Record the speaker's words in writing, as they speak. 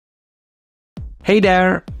Hey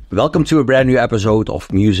there! Welcome to a brand new episode of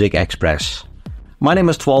Muzikxpress. My name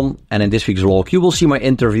is Twan, and in this week's vlog you will see my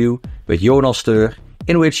interview with Jonas Steur,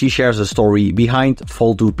 in which he shares the story behind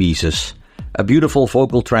Fall 2 Pieces, a beautiful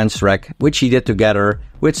vocal trance track which he did together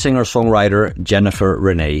with singer-songwriter Jennifer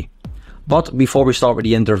Rene. But before we start with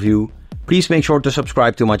the interview, please make sure to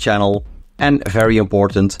subscribe to my channel, and very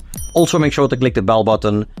important, also make sure to click the bell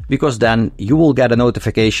button, because then you will get a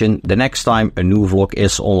notification the next time a new vlog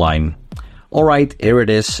is online. Alright, here it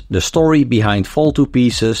is, the story behind Fall 2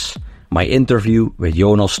 Pieces, my interview with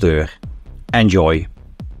Jonas Steur. Enjoy!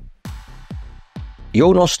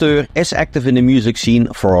 Jonas Steur is active in the music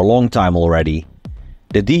scene for a long time already.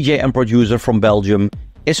 The DJ and producer from Belgium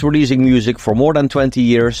is releasing music for more than 20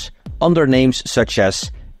 years under names such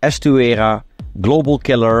as Estuera, Global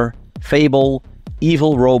Killer, Fable,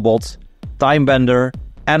 Evil Robot, Timebender,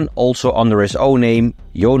 and also under his own name,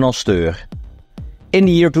 Jonas Steur. In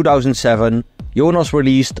the year 2007, Jonas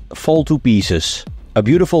released Fall 2 Pieces, a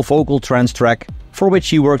beautiful vocal trance track for which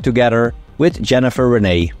he worked together with Jennifer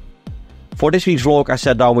Rene. For this week's vlog I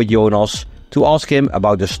sat down with Jonas to ask him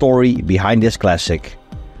about the story behind this classic.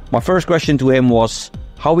 My first question to him was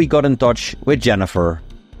how he got in touch with Jennifer.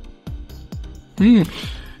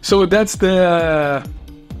 So that's the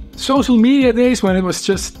social media days when it was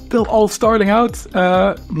just still all starting out.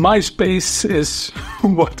 MySpace is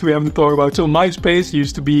what we haven't talked about. So MySpace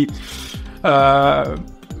used to be,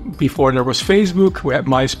 before there was Facebook, we had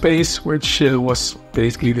MySpace, which was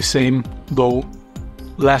basically the same, though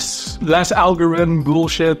less algorithm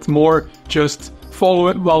bullshit, more just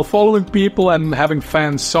following people and having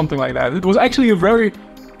fans, something like that. It was actually a very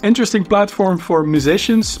interesting platform for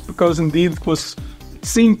musicians, because indeed it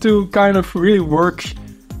seemed to kind of really work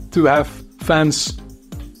to have fans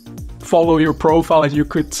follow your profile, and you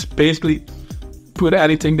could basically put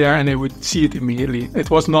anything there and they would see it immediately. It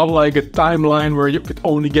was not like a timeline where you could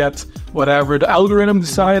only get whatever the algorithm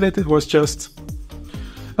decided. It was just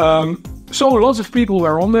so lots of people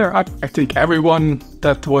were on there. I think everyone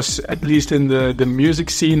that was at least in the music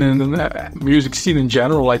scene and the music scene in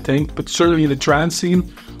general, I think, but certainly in the trance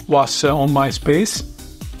scene, was on MySpace.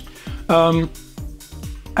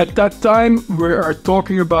 At that time, we are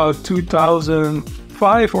talking about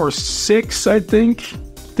 2005 or 6, I think. I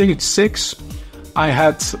think it's 6. I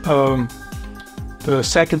had the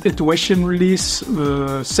second Intuition release,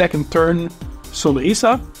 Second Turn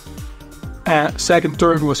Sonrisa. Second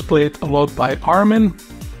Turn was played a lot by Armin.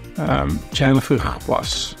 Jennifer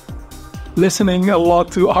was listening a lot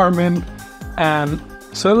to Armin. And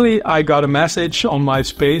suddenly I got a message on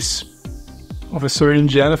MySpace of a certain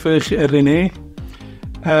Jennifer Rene.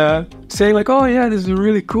 Saying like, oh yeah, this is a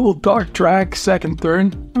really cool dark track, Second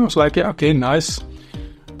Turn. I was like, yeah, okay, nice.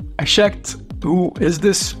 I checked who is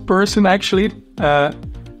this person actually, and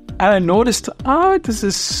I noticed,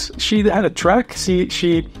 she had a track.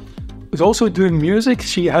 She was also doing music.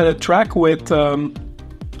 She had a track with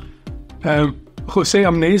Jose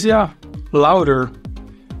Amnesia, Louder.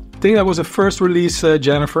 I think that was the first release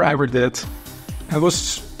Jennifer ever did. It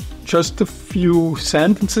was just a few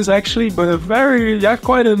sentences actually, but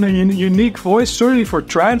quite a unique voice, certainly for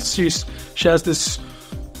trance. She has this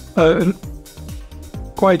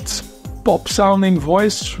quite pop sounding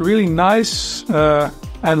voice, really nice,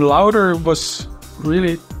 and Louder was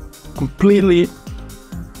really completely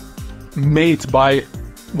made by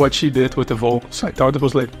what she did with the vocals. I thought it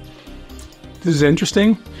was like, this is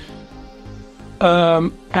interesting.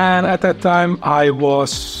 And at that time I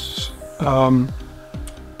was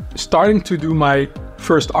starting to do my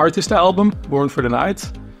first artist album, Born for the Night,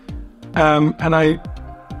 and I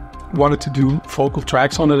wanted to do vocal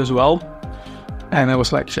tracks on it as well. And I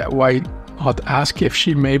was like, why not ask if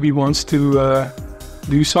she maybe wants to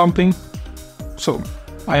do something? So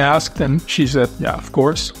I asked, and she said, yeah, of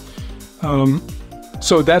course.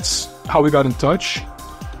 So that's how we got in touch.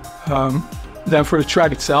 Then for the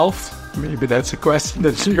track itself, maybe that's a question,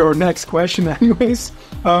 that's your next question anyways.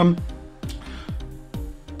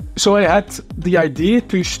 So I had the idea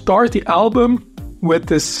to start the album with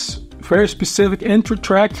this very specific intro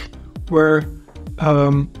track where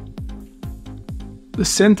the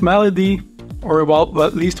synth melody, or well,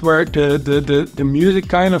 at least where the music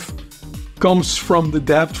kind of comes from the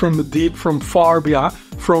depth, from the deep, from far beyond,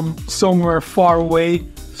 from somewhere far away,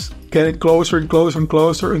 getting closer and closer and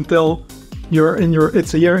closer until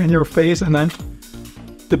it's here in your face, and then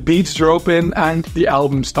the beats drop in and the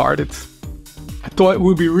album started. I thought it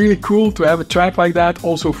would be really cool to have a track like that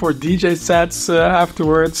also for DJ sets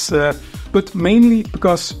afterwards, but mainly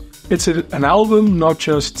because it's an album, not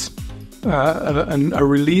just a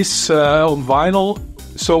release on vinyl.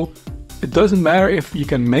 So it doesn't matter if you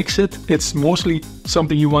can mix it. It's mostly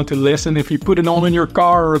something you want to listen. If you put it on in your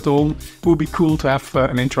car or at home, it would be cool to have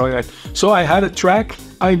an intro like that. So I had a track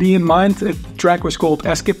idea in mind. The track was called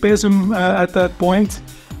Escapism at that point,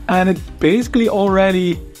 and it basically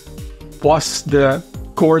already was the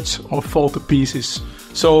chords of Fall to Pieces.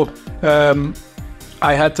 So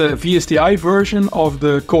I had the VSTI version of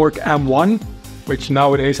the Korg M1, which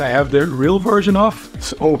nowadays I have the real version of.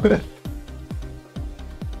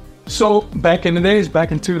 So back in the days,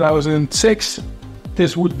 back in 2006,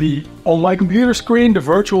 this would be on my computer screen, the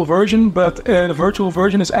virtual version, but the virtual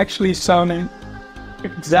version is actually sounding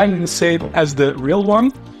exactly the same as the real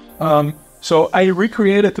one. So I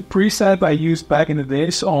recreated the preset I used back in the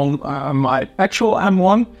days on my actual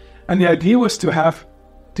M1, and the idea was to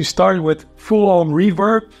start with full-on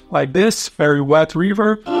reverb, like this, very wet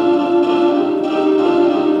reverb,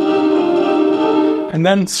 and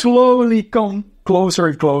then slowly come closer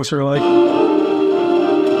and closer, like.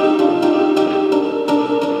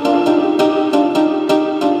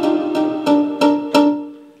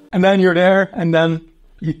 And then you're there, and then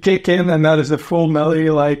you kick in, and that is the full melody,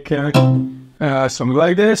 like something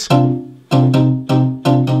like this.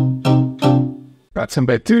 That's a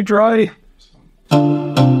bit too dry.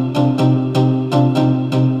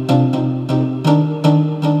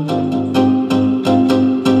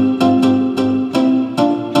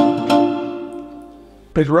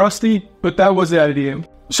 Bit rusty, but that was the idea.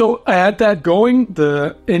 So I had that going,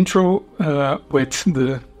 the intro with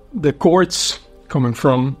the chords coming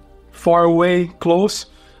from far away, close,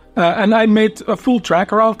 and I made a full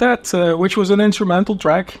track around that, which was an instrumental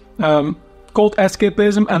track called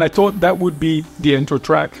Escapism, and I thought that would be the intro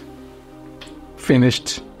track.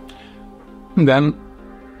 Finished. And then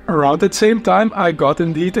around that same time, I got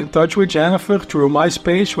indeed in touch with Jennifer through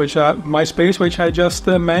MySpace, which I just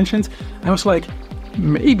mentioned. I was like,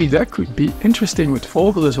 maybe that could be interesting with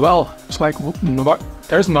vocal as well. It's like, no,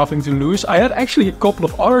 there's nothing to lose. I had actually a couple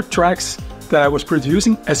of other tracks that I was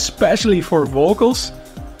producing, especially for vocals.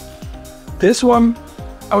 This one,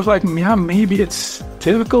 I was like, yeah, maybe it's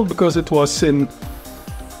difficult because it was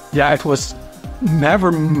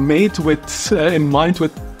never made with in mind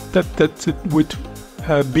with that it would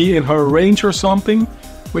be in her range or something,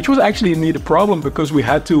 which was actually indeed a problem because we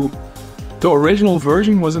had to. The original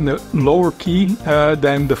version was in the lower key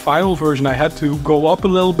than the final version. I had to go up a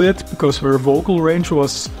little bit because her vocal range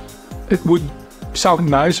it would sound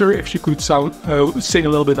nicer if she could sing a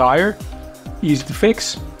little bit higher. Easy to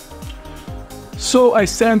fix. So I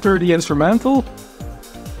sent her the instrumental,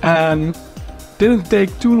 and didn't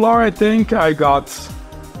take too long. I think I got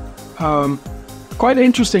quite an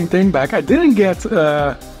interesting thing back. I didn't get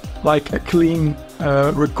like a clean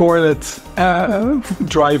recorded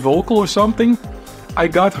dry vocal or something. I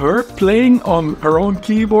got her playing on her own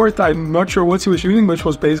keyboard. I'm not sure what she was using, but it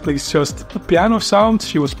was basically just a piano sound.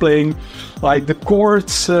 She was playing like the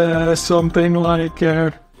chords, something like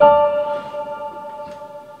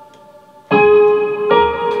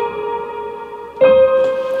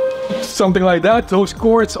something like that, those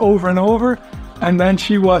chords over and over, and then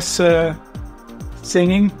she was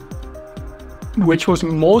singing, which was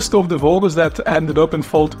most of the vocals that ended up in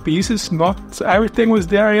Fall to Pieces. Not everything was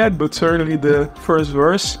there yet, but certainly the first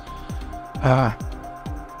verse.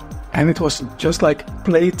 And it was just like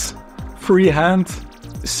played freehand,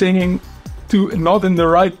 singing to not in the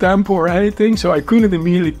right tempo or anything, so I couldn't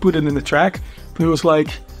immediately put it in the track. But it was like,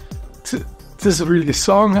 this is really a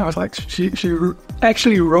song. I was like, she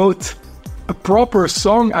actually wrote a proper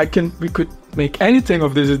song. We could make anything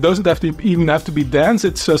of this. It doesn't even have to be dance.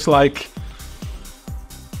 It's just like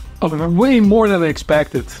way more than I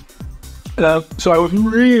expected. So I was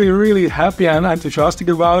really, really happy and enthusiastic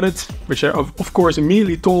about it, which I of course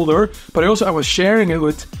immediately told her, but I was sharing it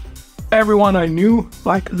with everyone I knew,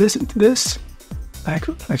 like, listen to this. Like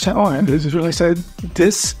I said, oh, and this is really, I said,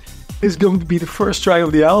 this is going to be the first track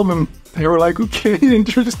of the album. They were like, okay,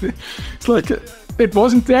 interesting. It's like, it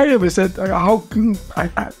wasn't there yet. I said,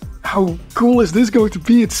 how cool is this going to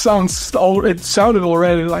be? It sounded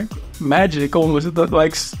already like magic almost. It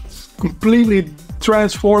like completely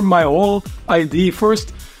transformed my whole idea.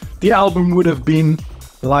 First, the album would have been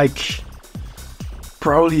like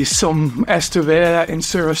probably some Estuera in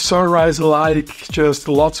Sunrise, like just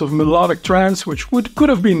lots of melodic trance, which could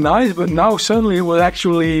have been nice, but now suddenly it was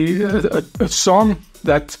actually a song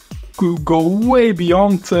that could go way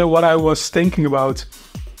beyond what I was thinking about.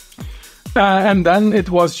 And then it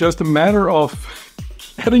was just a matter of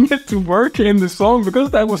getting it to work in the song, because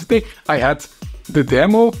that was the thing. I had the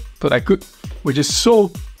demo, but which is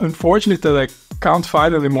so unfortunate that I can't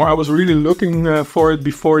find it anymore. I was really looking for it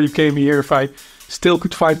before you came here. If I still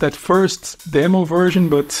could find that first demo version,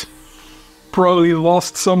 but probably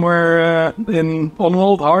lost somewhere on an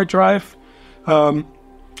old hard drive.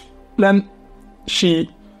 Then she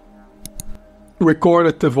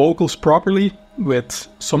recorded the vocals properly with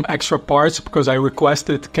some extra parts, because I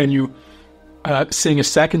requested, can you sing a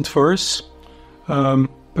second verse?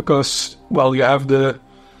 Because, well, you have the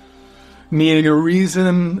needing a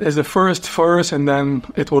reason as the first verse, and then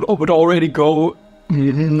it would already go, I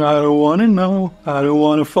don't want to know, I don't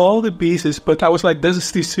want to fall to pieces. But I was like, this is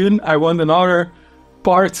too soon. I want another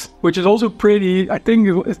part, which is also pretty, I think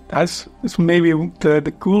it's maybe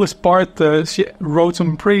the coolest part. She wrote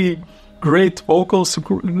some pretty great vocals,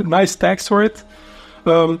 nice text for it.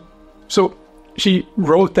 So she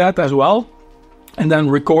wrote that as well, and then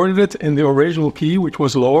recorded it in the original key, which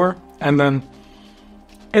was lower. And then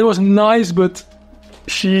it was nice, but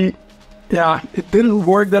it didn't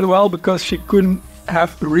work that well, because she couldn't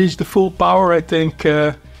have reached the full power, I think,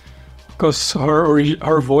 because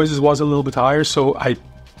her voice was a little bit higher. So I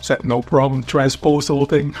said, no problem, transpose the whole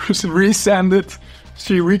thing, resend it.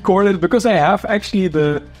 She recorded it, because I have actually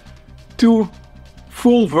the 2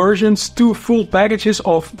 full versions, 2 full packages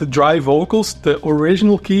of the dry vocals, the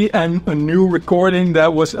original key and a new recording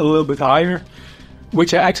that was a little bit higher,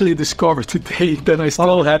 which I actually discovered today. Then I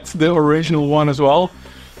still had the original one as well.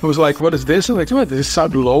 I was like, what is this? I'm like, oh, this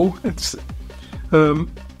sounds low. It's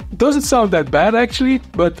doesn't sound that bad actually,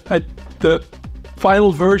 but the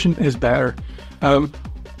final version is better.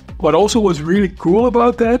 What also was really cool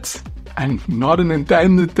about that, and not an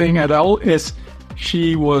intended thing at all, is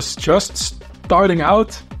she was just starting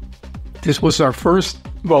out. This was her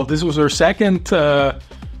second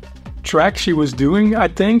track she was doing, I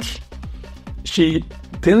think. She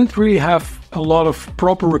didn't really have a lot of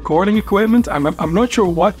proper recording equipment. I'm not sure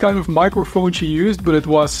what kind of microphone she used, but it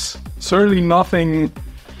was certainly nothing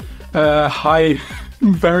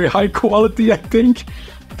very high quality, I think.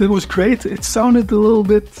 That was great. It sounded a little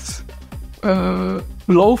bit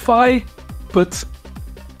lo-fi, but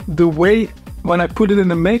the way when I put it in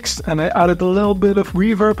the mix and I added a little bit of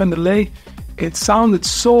reverb and delay, it sounded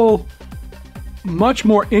so much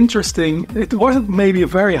more interesting. It wasn't maybe a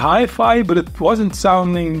very hi-fi, but it wasn't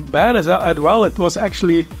sounding bad as well. It was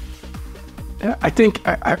actually, I think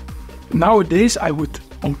nowadays I would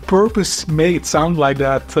on purpose make it sound like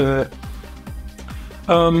that.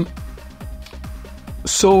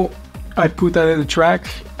 So I put that in the track.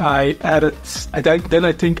 I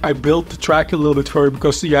think I built the track a little bit further,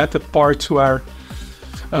 because you had the parts where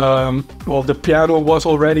the piano was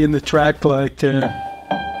already in the track, like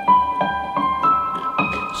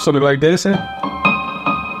something like this. A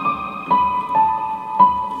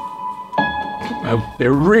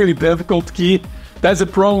really difficult key. That's a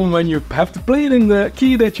problem when you have to play it in the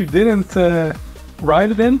key that you didn't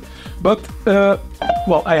write it in. But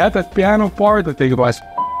I had that piano part. I think it was.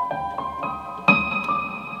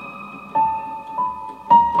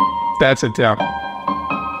 That's it, yeah.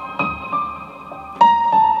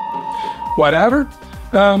 Whatever.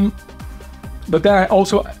 But then I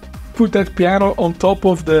also put that piano on top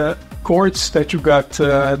of the chords that you got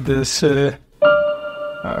this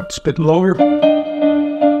it's a bit lower.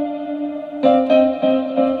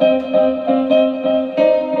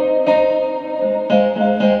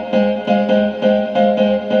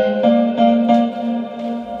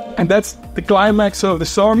 And that's the climax of the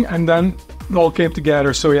song, and then it all came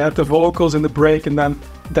together. So you had the vocals in the break, and then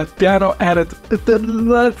that piano added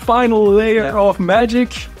the final layer of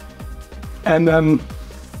magic. And then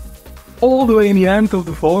all the way in the end of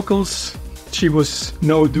the vocals, she was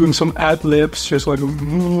doing some ad-libs, just like,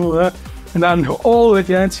 and then all the way at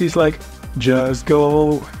the end, she's like, just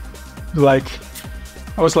go. Like,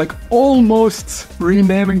 I was like almost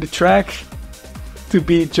renaming the track to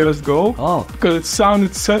be Just Go. Oh. Because it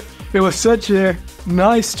sounded it was such a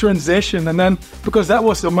nice transition. And then, because that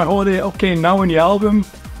was my whole idea, okay, now in the album,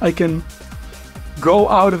 I can go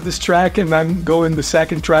out of this track and then go in the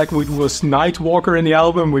second track, which was Nightwalker in the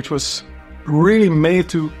album, which was really made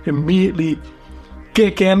to immediately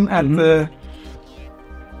kick in at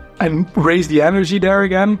and raise the energy there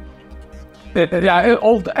again.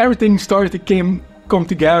 Everything started to come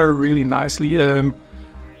together really nicely. And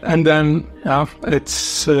then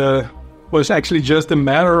it's was actually just a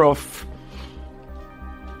matter of,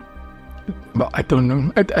 I don't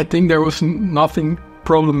know. I think there was nothing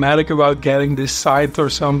problematic about getting this signed or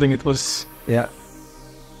something. It was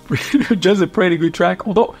just a pretty good track.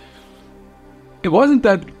 Although it wasn't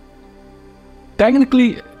that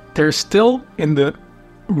technically. They're still in the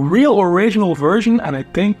real original version, and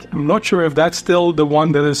I'm not sure if that's still the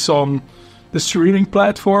one that is on the streaming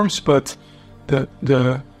platforms, but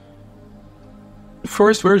the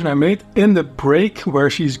first version I made, in the break where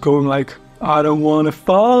she's going like, I don't want to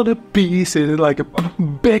fall to pieces, like a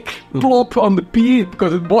big plop on the P,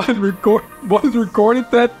 because it wasn't recorded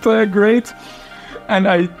that great, and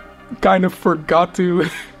I kind of forgot to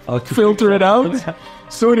filter it out.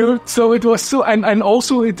 So it was so, and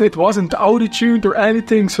also it wasn't auto-tuned or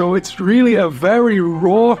anything, so it's really a very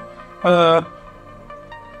raw,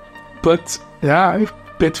 but yeah, a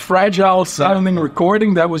bit fragile sounding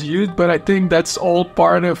recording that was used. But I think that's all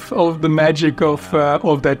part of the magic of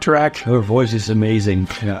that track. Her voice is amazing.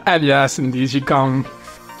 Yeah. And yes, indeed, you cannot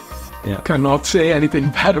say anything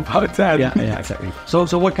bad about that. Yeah, exactly. So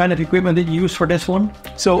what kind of equipment did you use for this one?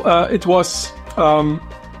 So it was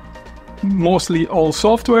mostly all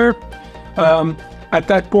software. At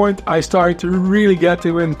that point, I started to really get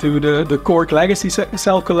into the Korg Legacy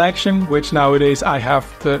cell collection, which nowadays I have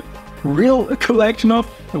the real collection of.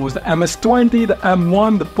 It was the MS-20, the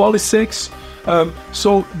M1, the Poly 6.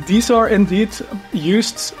 So these are indeed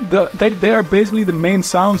used. They are basically the main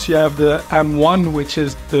sounds. You have the M1, which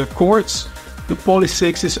is the chords. The Poly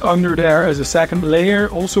 6 is under there as a second layer,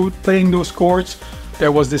 also playing those chords.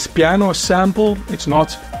 There was this piano sample. It's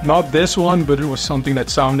not this one, but it was something that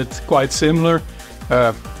sounded quite similar.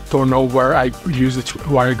 Don't know where I used it,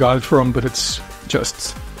 where I got it from, but it's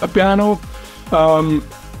just a piano.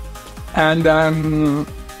 And then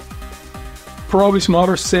probably some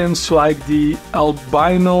other synths like the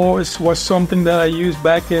Albino was something that I used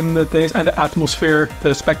back in the days, and the Atmosphere, the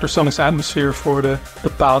Spectrasonics Atmosphere for the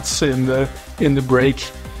pads in the break.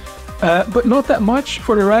 But not that much.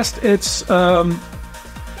 For the rest, it's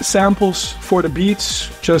samples for the beats,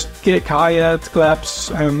 just kick, hi-hat, claps,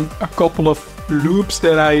 and a couple of loops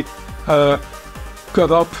that I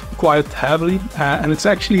cut up quite heavily. And it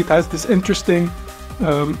has this interesting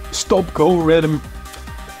stop-go rhythm.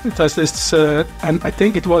 It has this, and I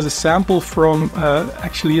think it was a sample from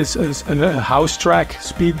actually a house track,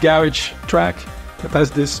 speed garage track. It has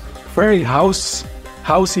this very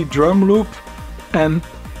housey drum loop, and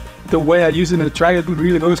the way I use it in the track, it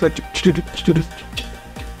really goes like.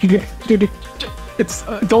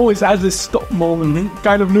 It always has this stop moment,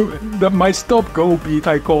 kind of my stop-go beat,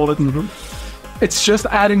 I call it. Mm-hmm. It's just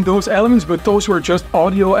adding those elements, but those were just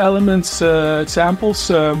audio elements, samples.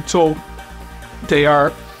 So they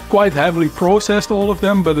are quite heavily processed, all of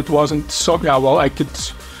them, but it wasn't so. Yeah, well, I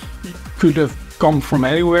could have come from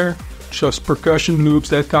anywhere, just percussion loops,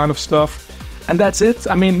 that kind of stuff, and that's it.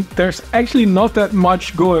 I mean, there's actually not that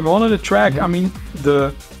much going on in the track. I mean,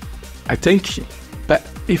 I think that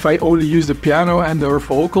if I only used the piano and the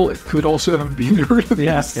vocal, it could also have been really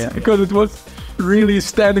because it was really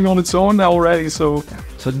standing on its own already. So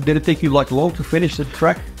did it take you long to finish the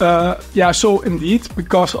track? Yeah, so indeed,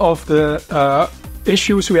 because of the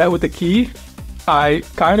issues we had with the key, I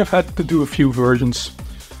kind of had to do a few versions.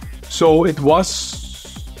 So it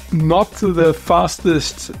was not the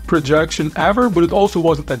fastest production ever, but it also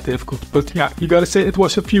wasn't that difficult. But yeah, you gotta say it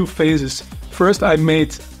was a few phases. First, I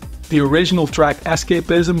made the original track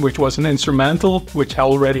Escapism, which was an instrumental, which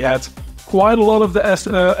already had quite a lot of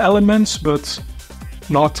the elements, but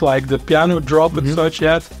not like the piano drop and such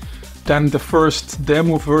yet. Then the first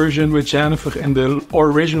demo version with Jennifer in the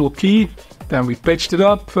original key. Then we pitched it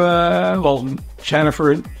up.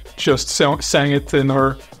 Jennifer just sang it in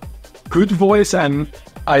her good voice, and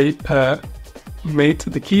I made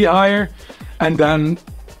the key higher. And then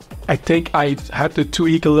I think I had to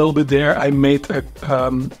tweak a little bit there. I made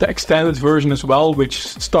the extended version as well, which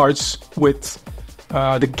starts with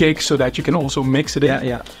the gig so that you can also mix it in.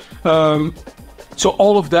 Yeah. So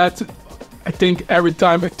all of that, I think every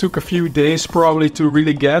time it took a few days probably to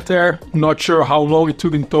really get there. Not sure how long it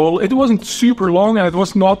took in total. It wasn't super long, and it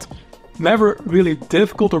was never really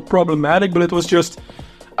difficult or problematic, but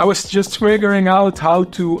I was just figuring out how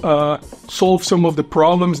to solve some of the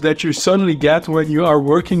problems that you suddenly get when you are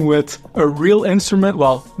working with a real instrument.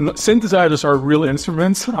 Well, synthesizers are real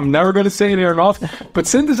instruments. I'm never going to say they are not, but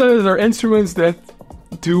synthesizers are instruments that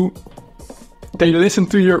they listen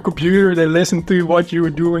to your computer, they listen to what you are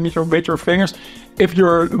doing with your fingers. If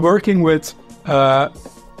you're working with a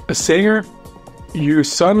singer, you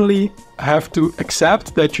suddenly have to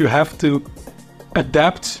accept that you have to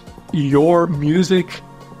adapt your music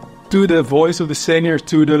to the voice of the singer,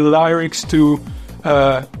 to the lyrics, to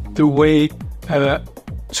the way,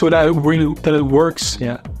 so that it works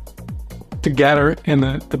together in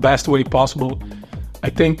the best way possible. I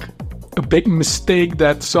think a big mistake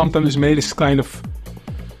that sometimes is made is kind of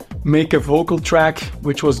make a vocal track,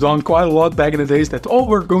 which was done quite a lot back in the days, that, oh,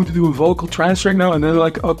 we're going to do a vocal trance track now. And then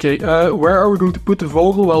like, okay, where are we going to put the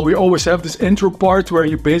vocal? Well, we always have this intro part where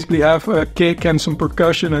you basically have a kick and some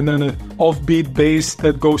percussion and then an offbeat bass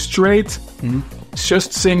that goes straight.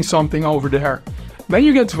 Just sing something over there. Then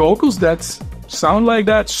you get vocals that sound like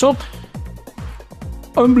that. So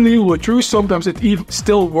unbelievable true. Sometimes it even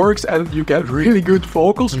still works and you get really good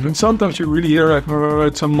vocals. And sometimes you really hear like,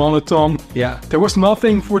 it's a monotone. Yeah. There was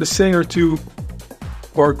nothing for the singer to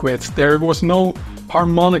work with. There was no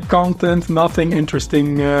harmonic content, nothing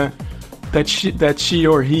interesting that she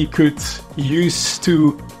or he could use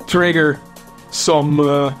to trigger some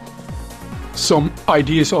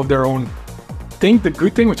ideas of their own. I think the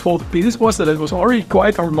good thing with Faulty Pieces was that it was already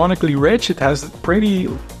quite harmonically rich. It has pretty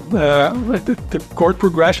the chord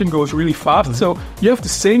progression goes really fast, so you have to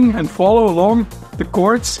sing and follow along the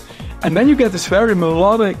chords, and then you get this very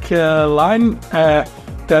melodic line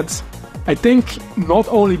that I think not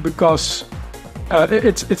only because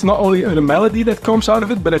it's not only the melody that comes out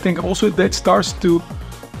of it, but I think also that starts to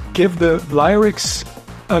give the lyrics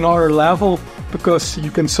another level, because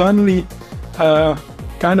you can suddenly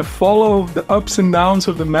kind of follow the ups and downs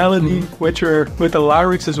of the melody, which are with the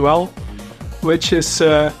lyrics as well, which is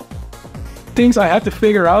things I had to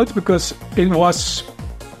figure out, because it was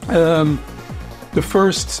the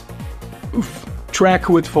first track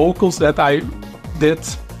with vocals that I did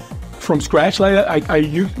from scratch. Like that. I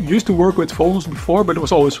used to work with vocals before, but it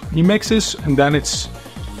was always remixes, and then it's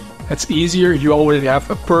easier. You already have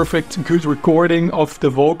a perfect, good recording of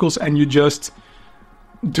the vocals, and you just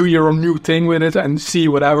do your own new thing with it and see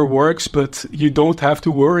whatever works, but you don't have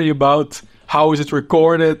to worry about how is it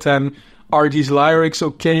recorded and are these lyrics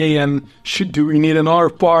okay, and do we need another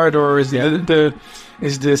part, or is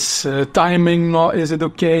this timing not, is it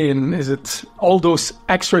okay, and is it all those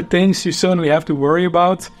extra things you certainly have to worry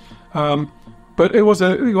about. But it was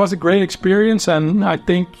a great experience, and I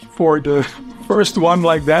think for the first one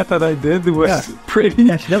like that I did, it was pretty.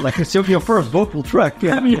 Yeah, like it's your first vocal track.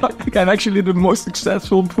 Yeah, and actually the most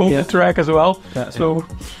successful vocal track as well. Yeah,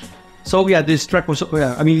 So yeah, this track was.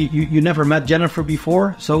 I mean, you never met Jennifer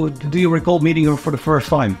before, so do you recall meeting her for the first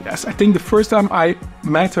time? Yes, I think the first time I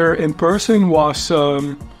met her in person was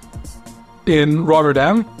in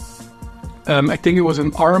Rotterdam. I think it was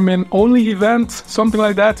an Armin only event, something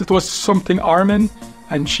like that. It was something Armin,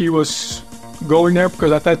 and she was going there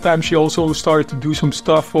because at that time she also started to do some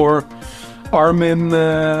stuff for Armin,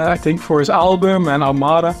 I think for his album and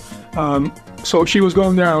Armada. So she was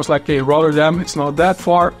going there, and I was like, hey, Rotterdam, it's not that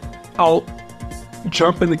far. I'll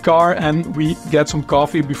jump in the car and we get some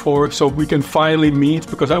coffee before, so we can finally meet,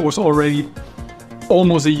 because that was already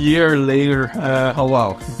almost a year later. Oh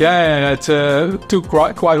wow! Yeah, it took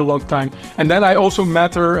quite a long time. And then I also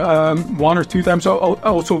met her one or two times.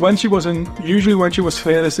 Also, when she was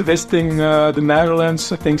visiting the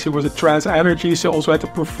Netherlands, I think she was at Trance Energy. She also had to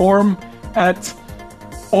perform at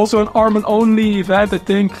also an Armin only event, I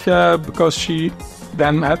think, because she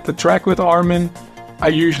then had the track with Armin. I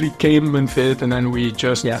usually came and fit, and then we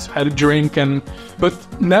just had a drink, but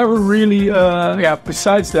never really.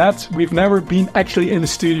 Besides that, we've never been actually in the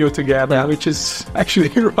studio together, which is actually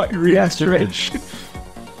really strange.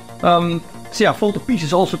 Faulty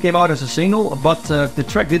Pieces also came out as a single, but the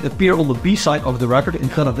track did appear on the B-side of the record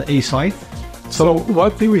instead of the A-side. So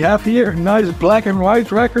what do we have here? A nice black and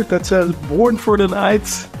white record that says "Born for the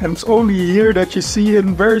Night," and it's only here that you see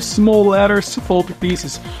in very small letters "Faulty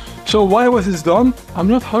Pieces." So why was this done? I'm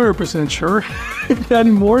not 100% sure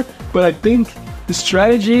anymore, but I think the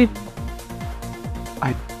strategy,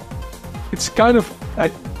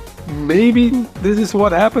 maybe this is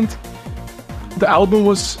what happened. The album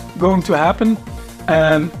was going to happen,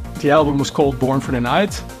 and the album was called Born for the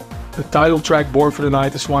Night. The title track, Born for the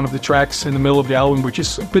Night, is one of the tracks in the middle of the album, which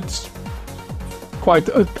is a bit quite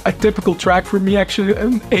a typical track for me, actually,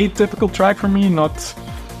 an atypical track for me, not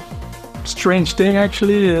strange thing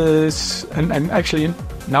actually is, and actually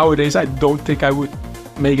nowadays I don't think I would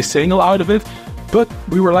make a single out of it, but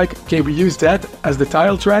we were like, okay, we use that as the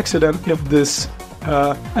title track, so then if this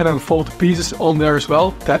and then Faulty Pieces on there as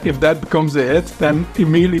well, that if that becomes a hit, then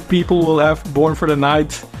immediately people will have Born for the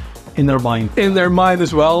Night in their mind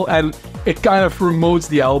as well, and it kind of promotes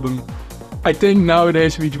the album. I think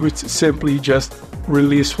nowadays we would simply just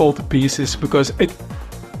release Faulty Pieces, because it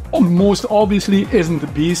most obviously isn't the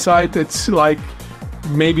B-side. It's like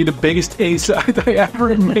maybe the biggest A-side I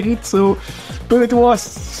ever made. So, but it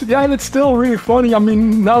was, and it's still really funny. I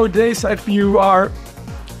mean, nowadays if you are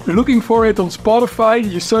looking for it on Spotify,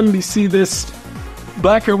 you suddenly see this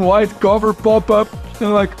black and white cover pop up,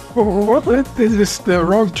 and like, what? Is this the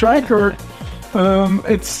wrong track? Or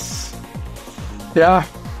It's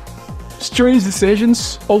strange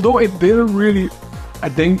decisions. Although it didn't really,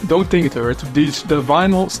 don't think it hurt. The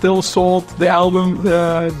vinyl still sold. The album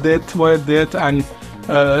did what it did, and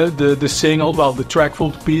the single, well, the track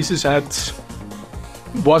Full to Pieces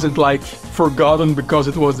wasn't like forgotten because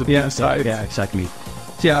it was the B-side. Yeah, exactly.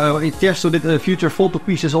 So the future Full to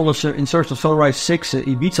Pieces also In Search of Sunrise 6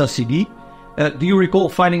 Ibiza CD. Do you recall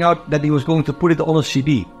finding out that he was going to put it on a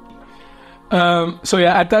CD?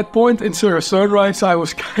 At that point in Search of Sunrise, I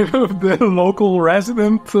was kind of the local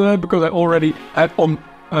resident because I already had on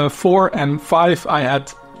 4 and 5, I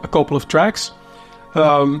had a couple of tracks.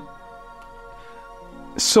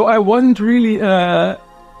 So I wasn't really that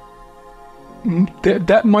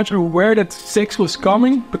much aware that 6 was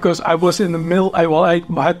coming, because I was in the middle. I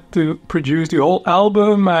had to produce the whole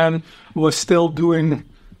album and was still doing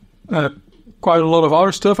quite a lot of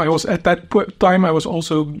other stuff. I was at that time I was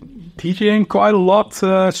also DJing quite a lot,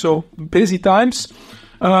 so busy times.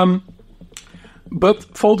 But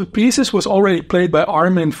Fall to Pieces was already played by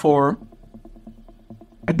Armin for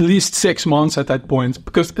at least 6 months at that point,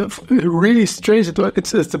 because really strange.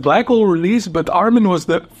 It's the Black Hole release, but Armin was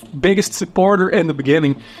the biggest supporter in the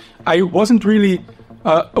beginning. I wasn't really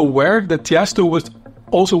aware that Tiesto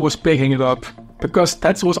was picking it up, because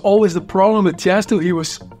that was always the problem with Tiesto. He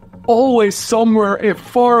was always somewhere in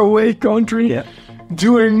far away country,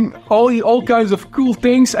 doing all kinds of cool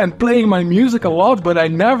things and playing my music a lot, but I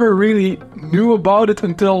never really knew about it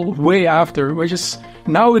until way after, which is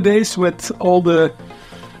nowadays with all the...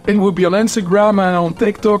 It would be on Instagram and on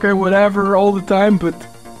TikTok or whatever all the time, but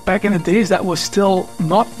back in the days that was still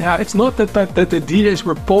not... it's not that the DJs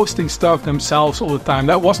were posting stuff themselves all the time.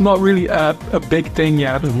 That was not really a big thing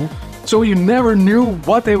yet. Mm-hmm. So you never knew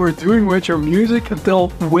what they were doing with your music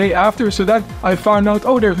until way after. So that I found out,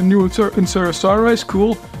 there's a new In Search of Sunrise,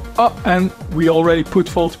 cool. And we already put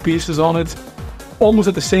Fall to Pieces on it almost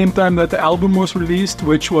at the same time that the album was released,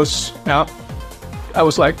 which was, I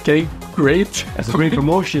was like, okay, great. That's a great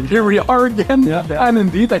promotion. Here we are again. Yeah. And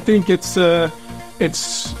indeed, I think it's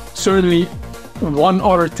certainly one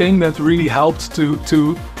other thing that really helped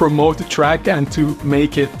to promote the track and to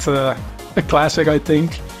make it a classic, I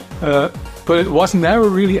think. But it was never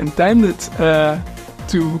really intended to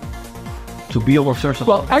be on Search of...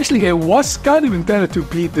 Well, actually, it was kind of intended to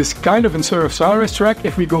be this kind of In Search of Sunrise track,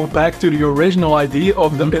 if we go back to the original idea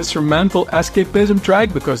of the instrumental escapism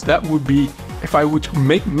track, because that would be, if I would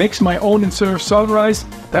mix my own In Search of Sunrise,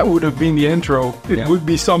 that would have been the intro. It would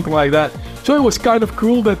be something like that. So it was kind of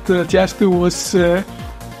cool that Tiesto was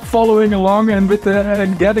following along and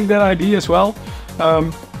and getting that idea as well.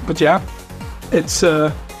 But yeah,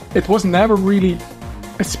 it was never really...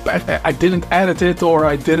 I didn't edit it or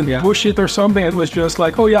I didn't push it or something. It was just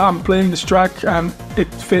like, I'm playing this track and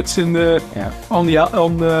it fits in the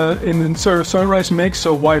In Search of Sunrise mix,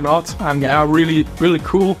 so why not? And really, really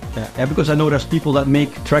cool. Yeah, because I know there's people that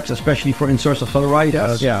make tracks especially for In Search of Sunrise.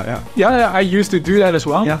 Yes. I used to do that as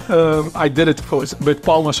well. I did it with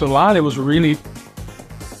Palma Solar. It was really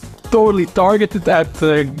totally targeted at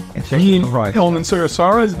being on In Search of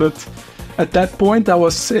Sunrise, but at that point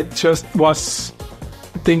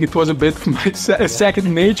I think it was a bit my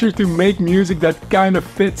second nature to make music that kind of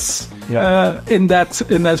fits in that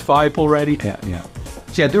vibe already.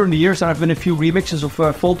 So during the years there have been a few remixes of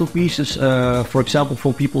Fall to Pieces, for example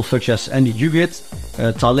from people such as Andy Juggett,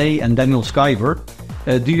 Talay and Daniel Skyver.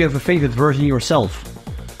 Do you have a favorite version yourself?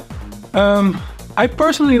 I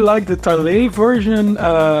personally like the Talay version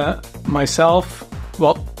myself.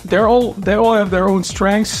 Well, they all have their own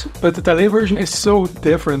strengths, but the Talay version is so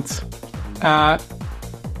different.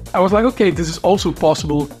 I was like, okay, this is also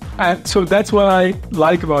possible. And so that's what I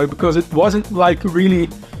like about it, because it wasn't like really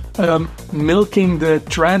milking the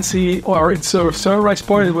trancey or In Search of Sunrise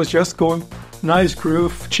part. It was just going nice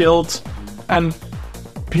groove, chilled, and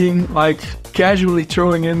being like casually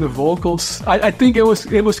throwing in the vocals. I think it was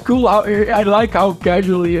cool. I like how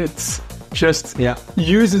casually it's just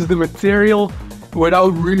uses the material without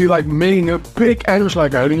really like making a big entrance,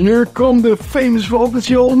 like, and here come the famous vocals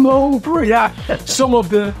you all know.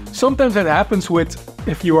 Sometimes that happens with,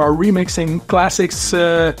 if you are remixing classics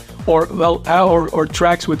or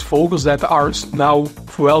tracks with vocals that are now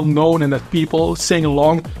well known and that people sing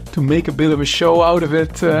along to make a bit of a show out of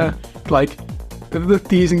it, like the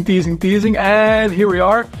teasing, and here we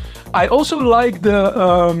are. I also like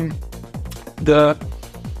the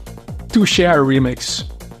To Share remix,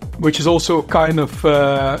 which is also kind of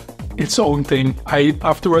its own thing.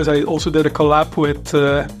 Afterwards I also did a collab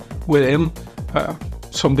with him,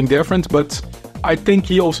 something different, but I think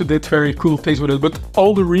he also did very cool things with it. But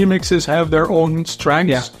all the remixes have their own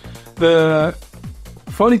strengths. the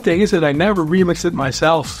funny thing is that I never remixed it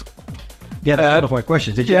myself. Yeah, that's one of my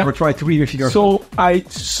questions. Did you ever try to remix it yourself? So I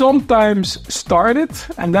sometimes started,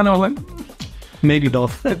 and then I went, maybe not.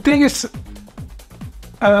 The thing is,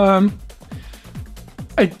 I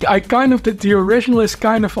kind of, the original is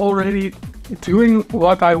kind of already doing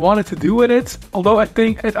what I wanted to do with it. Although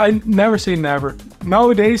I never say never.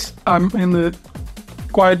 Nowadays, I'm in a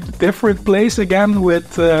quite different place again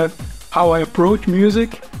with how I approach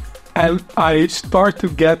music. And I start to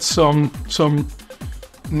get some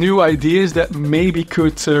new ideas that maybe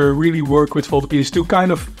could really work with Volta Pieces to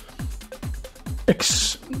kind of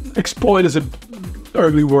exploit is an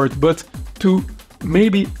ugly word, but to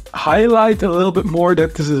maybe highlight a little bit more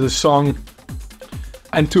that this is a song,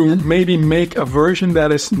 and to maybe make a version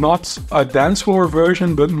that is not a dance floor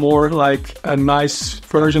version, but more like a nice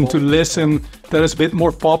version to listen, that is a bit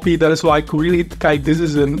more poppy, that is like really like this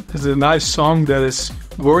is a nice song that is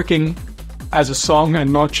working as a song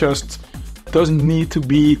and not just doesn't need to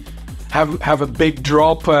be have a big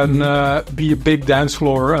drop and be a big dance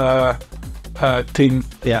floor thing.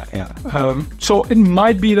 Yeah. So it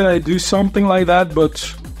might be that I do something like that,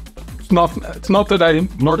 but it's not that I'm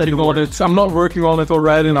working on it. I'm not working on it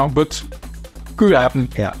already now, but could happen.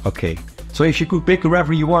 Yeah. Okay. So if you could pick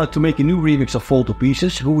whoever you wanted to make a new remix of Volta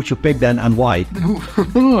Pieces, who would you pick then and why?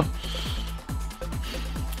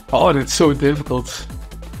 Oh, that's so difficult.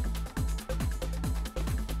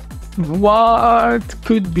 What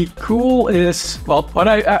could be cool is, well, what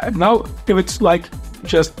I now, if it's like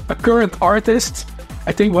just a current artist,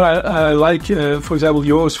 I think what I like, for example,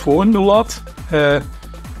 Jonas Steur a lot.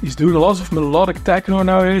 He's doing lots of melodic techno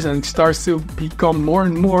nowadays and starts to become more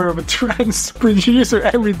and more of a trance producer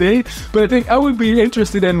every day. But I think I would be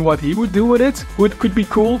interested in what he would do with it. Could be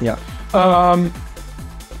cool. Yeah.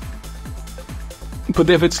 But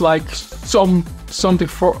if it's like something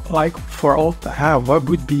for all, what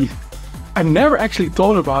would be? I never actually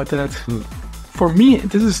thought about that. For me,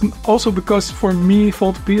 this is also because for me,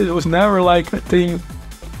 Volta Pieces was never like a thing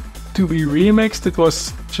to be remixed. It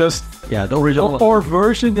was just the original or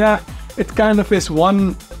version. Yeah, it kind of is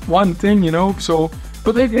one thing, you know. So,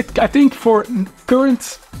 but I think for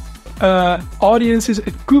current audiences,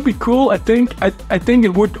 it could be cool. I think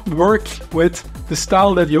it would work with the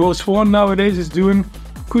style that Jonas Steur nowadays is doing.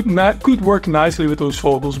 Could work nicely with those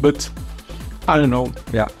vocals, but I don't know.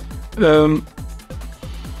 Yeah.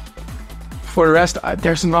 For the rest,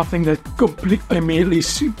 there's nothing that completely immediately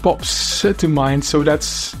pops to mind. So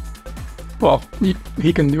that's, well,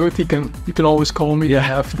 he can do it. You can always call me. I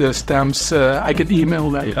have the stamps. I can email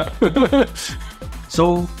that. Yeah.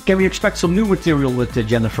 So can we expect some new material with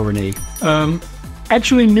Jennifer Rene?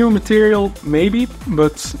 Actually, new material maybe,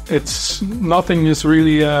 but it's nothing is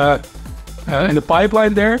really in the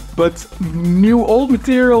pipeline there. But new old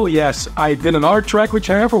material, yes. I did another track with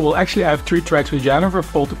Jennifer. Well, actually, I have 3 tracks with Jennifer: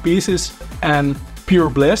 Volta Pieces and Pure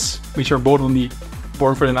Bliss, which are both on the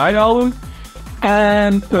Born for the Night album.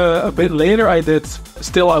 And a bit later, I did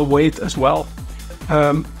Still I Wait as well,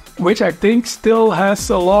 which I think still has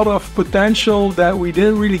a lot of potential that we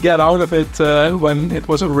didn't really get out of it when it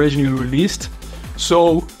was originally released.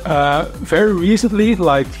 So very recently,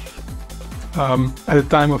 like at the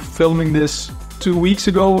time of filming this 2 weeks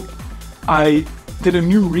ago, I did a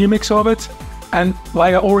new remix of it. And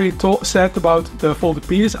like I already said about the Volta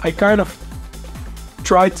Pieces, I kind of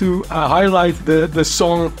tried to highlight the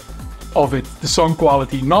song of it, the song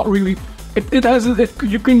quality. Not really,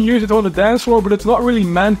 you can use it on the dance floor, but it's not really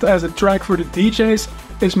meant as a track for the DJs.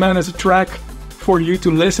 It's meant as a track for you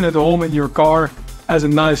to listen at home in your car as a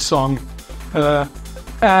nice song.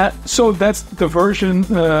 So that's the version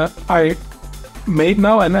I made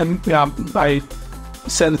now, and then I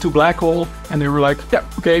sent it to Black Hole, and they were like, yeah,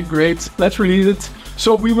 okay, great, let's release it.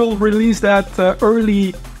 So we will release that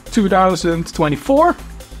early 2024.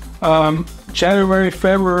 January,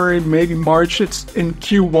 February, maybe March. It's in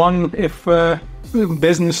Q1 if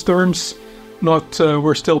business terms. Not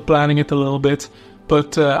we're still planning it a little bit,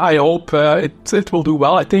 but I hope it will do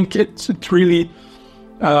well. I think it's really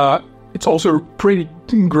it's also a pretty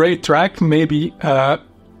great track. Maybe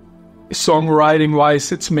songwriting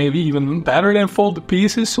wise, it's maybe even better than Volta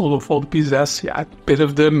Pieces. Although Volta Pieces has a bit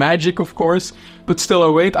of the magic, of course. But still,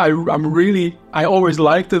 I always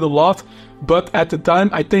liked it a lot. But at the time,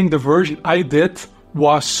 I think the version I did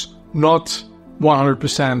was not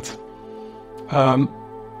 100%.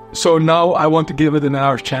 So now I want to give it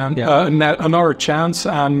another chance. Another chance,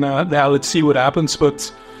 and let's see what happens.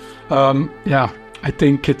 But I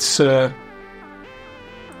think it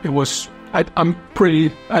was I'm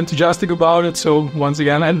pretty enthusiastic about it. So once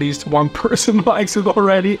again, at least one person likes it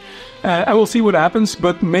already. I will see what happens.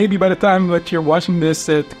 But maybe by the time that you're watching this,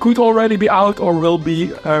 it could already be out or will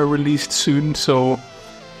be released soon. So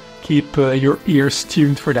keep your ears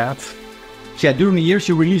tuned for that. Yeah, during the years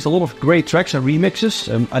you released a lot of great tracks and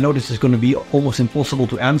remixes. I know this is going to be almost impossible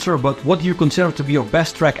to answer, but what do you consider to be your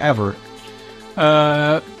best track ever?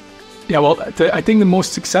 Yeah, well, I think the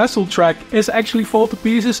most successful track is actually Fall to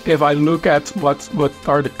Pieces. If I look at what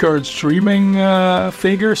are the current streaming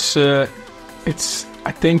figures, I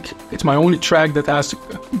think it's my only track that has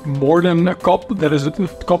more than a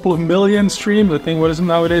couple of million streams. I think what is it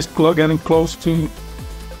nowadays, getting close to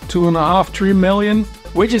 2.5-3 million.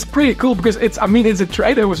 Which is pretty cool because it's a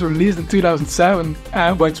track that was released in 2007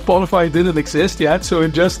 when Spotify didn't exist yet, so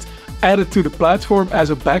it just added to the platform as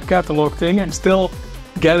a back catalog thing and still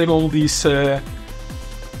getting all these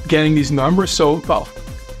numbers. So, well,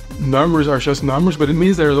 numbers are just numbers, but it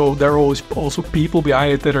means there are always also people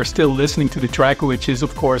behind it that are still listening to the track, which is,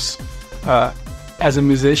 of course, as a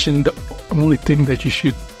musician, the only thing that you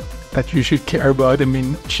should care about. I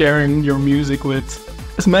mean, sharing your music with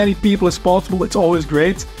as many people as possible, it's always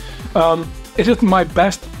great. Is it my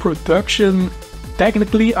best production?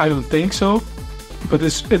 Technically, I don't think so, but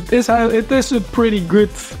it is a pretty good.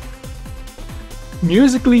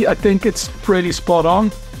 Musically, I think it's pretty spot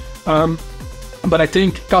on. But I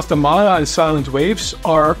think Castamara and Silent Waves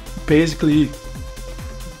are basically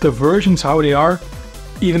the versions how they are.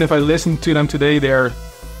 Even if I listen to them today,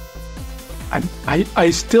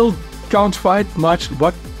 I still can't find much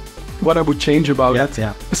what I would change about it.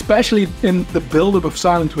 Yeah. Especially in the build-up of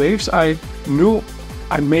Silent Waves, I knew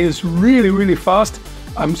I made this really, really fast.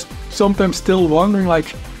 I'm sometimes still wondering,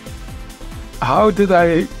 like, how did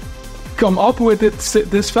I come up with it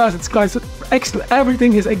this fast? It's guys,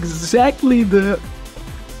 everything is exactly the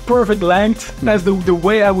perfect length. That's the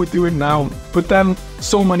way I would do it now. But then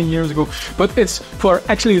so many years ago. But it's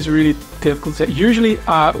really difficult to say. Usually,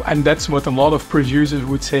 and that's what a lot of producers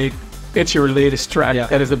would say, it's your latest track. Yeah.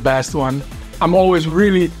 That is the best one. I'm always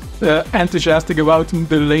really enthusiastic about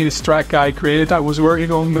the latest track I created. I was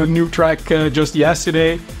working on the new track just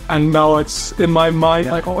yesterday, and now it's in my mind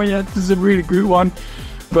like, oh yeah, this is a really good one.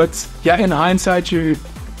 But yeah, in hindsight, you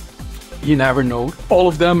never know. All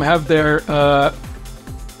of them have their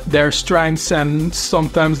strengths, and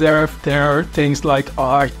sometimes there are things like, oh,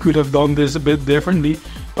 I could have done this a bit differently.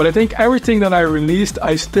 But I think everything that I released,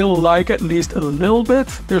 I still like at least a little bit.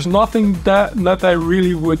 There's nothing that I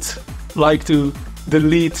really would like to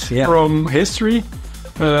delete from history.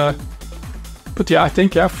 But yeah, I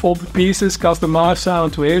think Fall to Pieces, Castamara,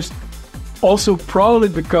 Silent Waves. Also probably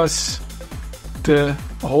because the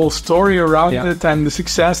whole story around it and the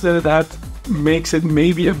success that it had makes it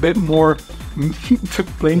maybe a bit more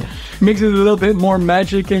makes it a little bit more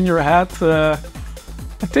magic in your head.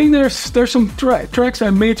 I think there's some tracks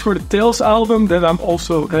I made for the Tales album that I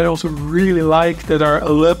also really like, that are a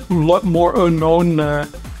lot more unknown,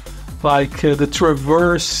 like the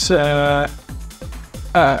Traverse. Check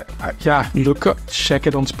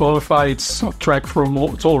it on Spotify. It's a track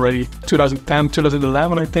it's already 2010,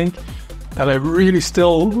 2011, I think, that I really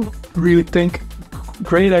think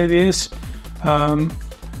great ideas. And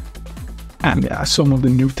yeah, some of the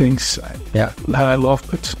new things that I love,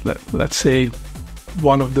 but let's say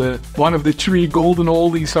one of the 3 golden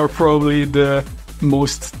oldies are probably the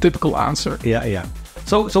most typical answer. Yeah.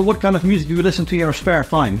 So what kind of music do you listen to in your spare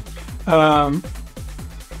time? A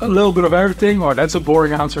little bit of everything. Or that's a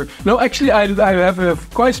boring answer. No, actually, I have a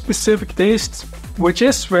quite specific taste, which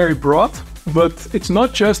is very broad, but it's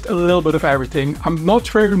not just a little bit of everything. I'm not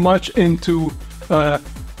very much into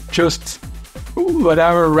just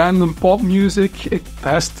whatever random pop music. It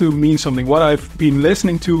has to mean something. What I've been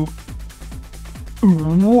listening to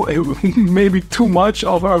maybe too much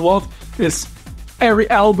of a lot is every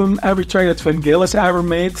album, every track that Vangelis ever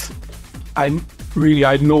made. I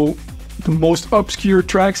know the most obscure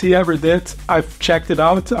tracks he ever did. I've checked it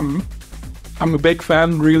out. I'm a big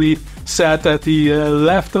fan. Really sad that he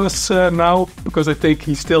left us now, because I think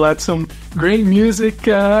he still had some great music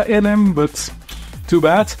in him, but too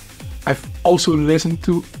bad. I've also listened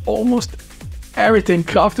to almost everything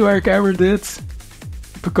Kraftwerk ever did,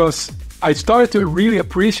 because I started to really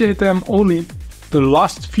appreciate them only the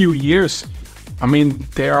last few years. I mean,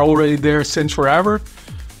 they are already there since forever,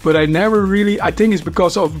 but I never really, I think it's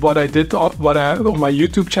because of what I did on my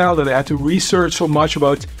YouTube channel, that I had to research so much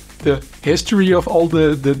about the history of all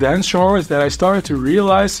the dance genres, that I started to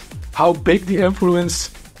realize how big the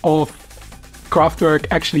influence of Kraftwerk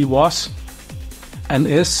actually was and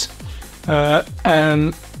is.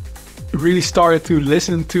 And really started to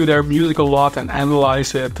listen to their music a lot and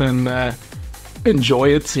analyze it and enjoy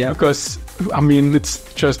it. Yeah. Because, I mean,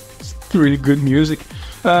 it's just really good music.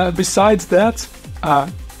 Besides that,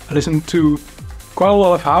 I listen to quite a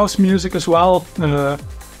lot of house music as well.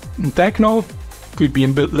 Techno, could be a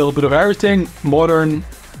little bit of everything, modern,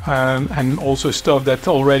 and also stuff that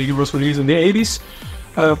already was released in the 80s.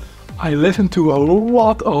 I listen to a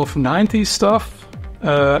lot of 90s stuff,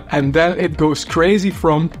 and then it goes crazy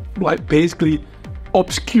from like basically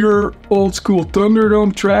obscure old school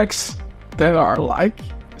Thunderdome tracks that are like,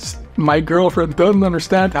 my girlfriend doesn't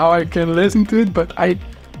understand how I can listen to it, but I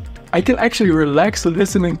can actually relax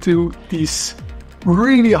listening to these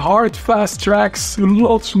really hard, fast tracks,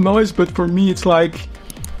 lots of noise, but for me it's like,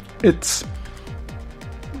 it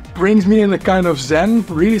brings me in a kind of zen,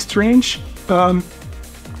 really strange.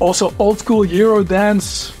 Also old school Euro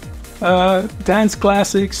dance, dance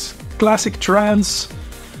classics, classic trance,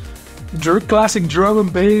 classic drum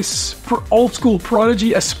and bass, old school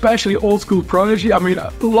Prodigy, especially old school Prodigy. I mean,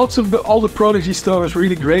 lots of all the Prodigy stuff is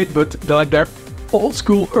really great, but their old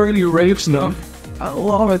school early rave stuff, I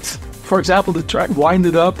love it. For example, the track "Wind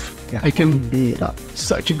It Up,"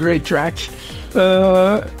 such a great track,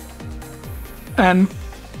 and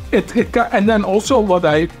and then also what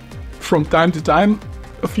I, from time to time,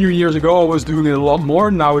 a few years ago I was doing it a lot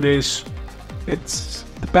more. Nowadays, it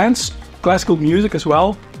depends. Classical music as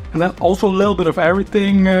well, and then also a little bit of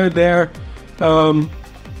everything there.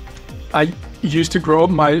 I used to grow up.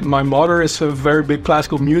 My mother is a very big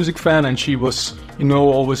classical music fan, and she was,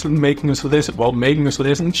 always making us listen. Well, making us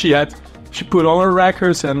listen. She put on her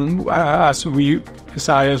records, and as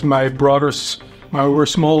my brothers, when we were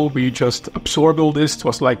small, we just absorbed all this. It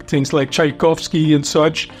was like things like Tchaikovsky and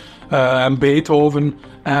such, and Beethoven,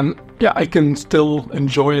 and yeah, I can still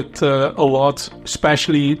enjoy it a lot.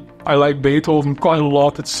 Especially, I like Beethoven quite a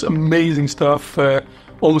lot. It's amazing stuff.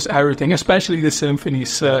 Almost everything, especially the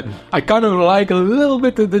symphonies. I kind of like a little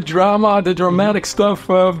bit of the dramatic stuff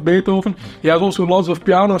of Beethoven. He has also lots of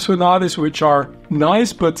piano sonatas, which are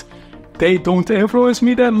nice, but they don't influence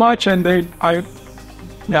me that much, and I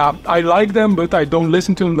like them, but I don't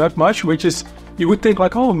listen to them that much, which is, you would think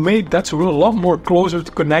like, oh, mate, that's a lot more closer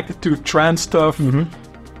connected to trance stuff.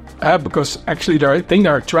 Mm-hmm. Because actually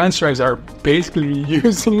their trance tracks are basically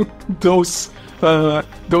using those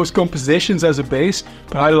compositions as a base,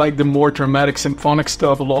 but I like the more dramatic symphonic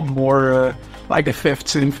stuff a lot more, like the Fifth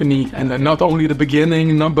Symphony, and then not only the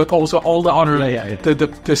beginning, but also all the other,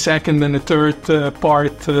 the second and the third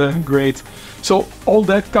part, great. So all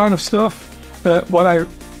that kind of stuff. What I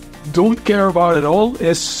don't care about at all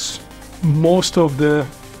is most of the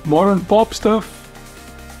modern pop stuff.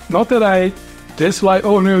 Not that I dislike,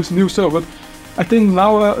 oh no, it's new stuff, but I think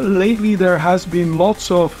now lately there has been lots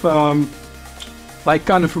of like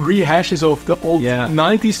kind of rehashes of the old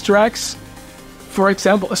 90s tracks. For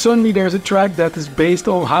example, suddenly there's a track that is based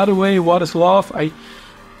on Hathaway, What Is Love.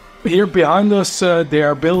 Here behind us, they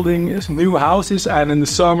are building new houses, and in the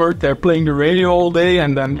summer they're playing the radio all day,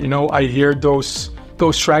 and then, I hear those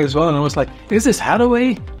tracks as well, and I was like, is this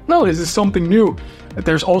Hathaway? No, this is something new.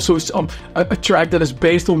 There's also a track that is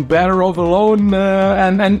based on Better Off Alone,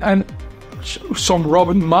 and some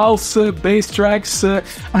Robin Miles bass tracks, and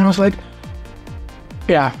I was like,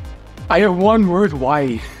 yeah, I have one word,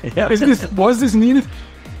 why? Was this needed?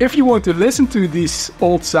 If you want to listen to these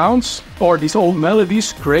old sounds or these old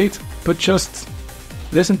melodies, great, but just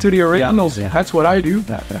listen to the originals. Yeah. That's what I do.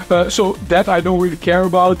 So that I don't really care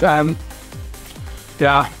about, and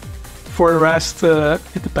for the rest,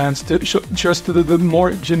 it depends. Just the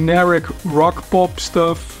more generic rock pop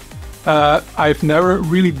stuff, I've never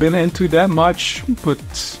really been into that much, but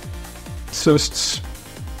just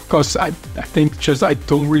because I think I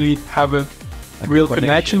don't really have a real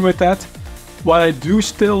connection with that. What I do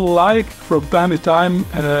still like from time to time,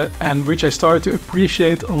 and which I started to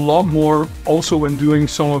appreciate a lot more also when doing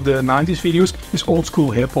some of the 90s videos, is old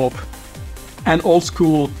school hip-hop and old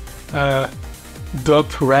school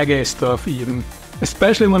dubbed reggae stuff even.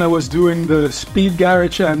 Especially when I was doing the speed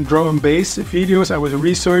garage and drum and bass videos, I was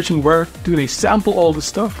researching where do they sample all the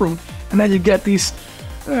stuff from, and then you get these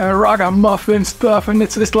ragamuffin stuff, and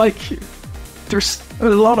it's just like there's a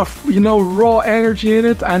lot of raw energy in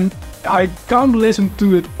it, and I can't listen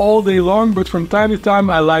to it all day long, but from time to time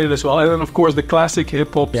I like it as well. And then of course the classic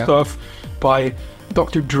hip-hop stuff by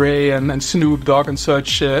Dr. Dre and Snoop Dogg and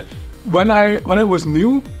such. When it was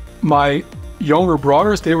new, my younger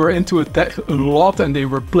brothers, they were into it a lot, and they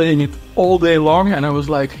were playing it all day long, and I was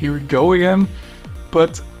like, here we go again.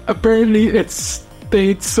 But apparently it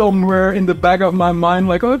stayed somewhere in the back of my mind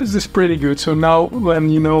like, oh, this is pretty good. So now when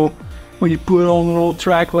when you put on an old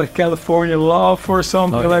track like California Love or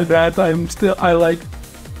something like that, I like,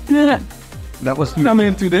 yeah, That was I'm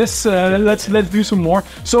into this. Let's do some more.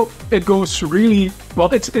 So it goes really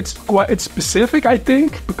well. It's quite specific, I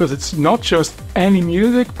think, because it's not just any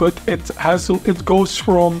music, but it goes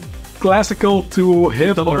from classical to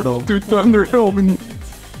hip to Thunderdome.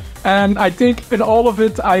 And I think in all of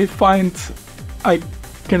it, I find I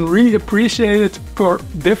can really appreciate it for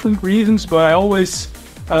different reasons. But I always,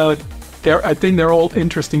 I think they're all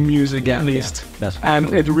interesting music at least,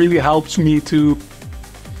 and it really helps me to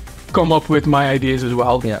come up with my ideas as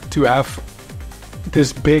well. Yeah. To have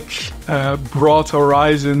this big, broad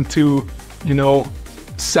horizon to,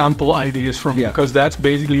 sample ideas from, because that's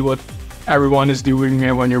basically what everyone is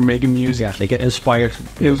doing when you're making music. Yeah, they get inspired.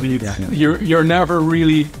 You're never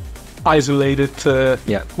really isolated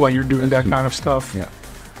when you're doing that kind of stuff. Yeah.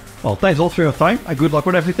 Well, thanks a lot for your time and good luck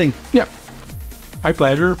with everything. Yeah, my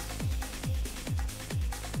pleasure.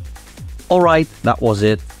 Alright, that was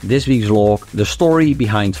it. This week's vlog, the story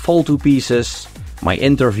behind Fall to Pieces, my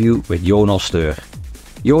interview with Jonas Steur.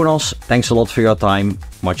 Jonas, thanks a lot for your time,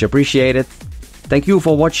 much appreciated. Thank you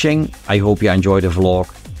for watching, I hope you enjoyed the vlog.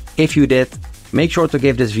 If you did, make sure to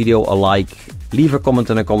give this video a like, leave a comment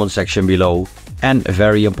in the comment section below, and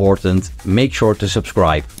very important, make sure to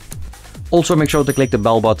subscribe. Also make sure to click the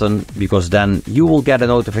bell button, because then you will get a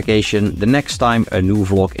notification the next time a new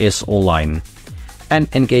vlog is online. And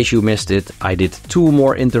in case you missed it, I did 2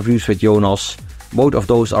 more interviews with Jonas. Both of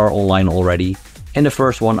those are online already. In the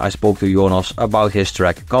first one I spoke to Jonas about his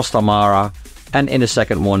track Castamara, and in the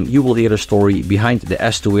second one you will hear the story behind the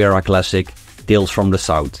Estuera classic Tales from the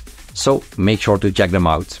South. So make sure to check them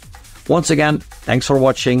out. Once again, thanks for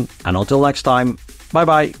watching, and until next time, bye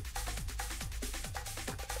bye!